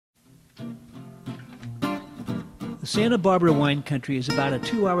The Santa Barbara wine country is about a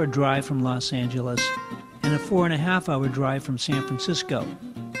 2-hour drive from Los Angeles and a 4.5-hour drive from San Francisco.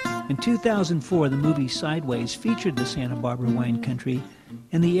 In 2004, the movie Sideways featured the Santa Barbara wine country,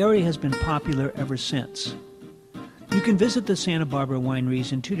 and the area has been popular ever since. You can visit the Santa Barbara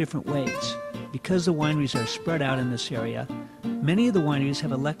wineries in 2 different ways. Because the wineries are spread out in this area, many of the wineries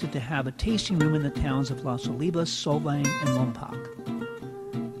have elected to have a tasting room in the towns of Los Olivos, Solvang, and Lompoc.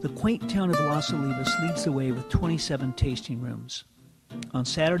 The quaint town of Los Olivos leads the way with 27 tasting rooms. On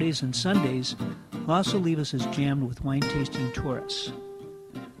Saturdays and Sundays, Los Olivos is jammed with wine-tasting tourists.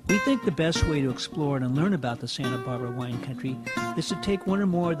 We think the best way to explore and learn about the Santa Barbara wine country is to take one or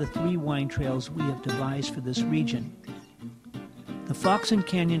more of the 3 wine trails we have devised for this region. The Foxen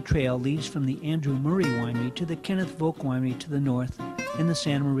Canyon Trail leads from the Andrew Murray Winery to the Kenneth Volk Winery to the north in the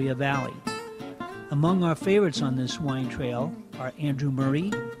Santa Maria Valley. Among our favorites on this wine trail are Andrew Murray,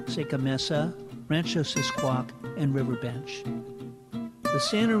 Zaca Mesa, Rancho Sisquoc, and Riverbench. The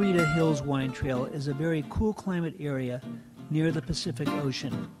Santa Rita Hills wine trail is a very cool climate area near the Pacific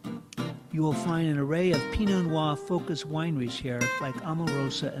Ocean. You will find an array of Pinot Noir focused wineries here like Alma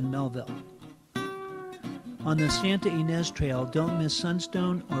Rosa and Melville. On the Santa Ynez Trail, don't miss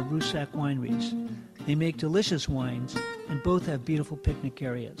Sunstone or Rusack wineries. They make delicious wines and both have beautiful picnic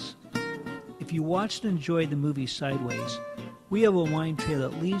areas. If you watched and enjoyed the movie Sideways, we have a wine trail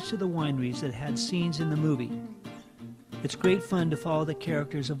that leads to the wineries that had scenes in the movie. It's great fun to follow the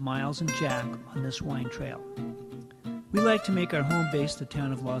characters of Miles and Jack on this wine trail. We like to make our home base the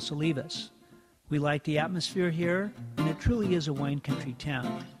town of Los Olivos. We like the atmosphere here, and it truly is a wine country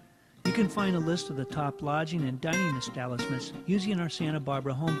town. You can find a list of the top lodging and dining establishments using our Santa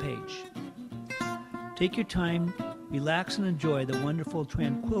Barbara homepage. Take your time, relax, and enjoy the wonderful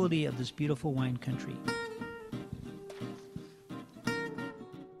tranquility of this beautiful wine country.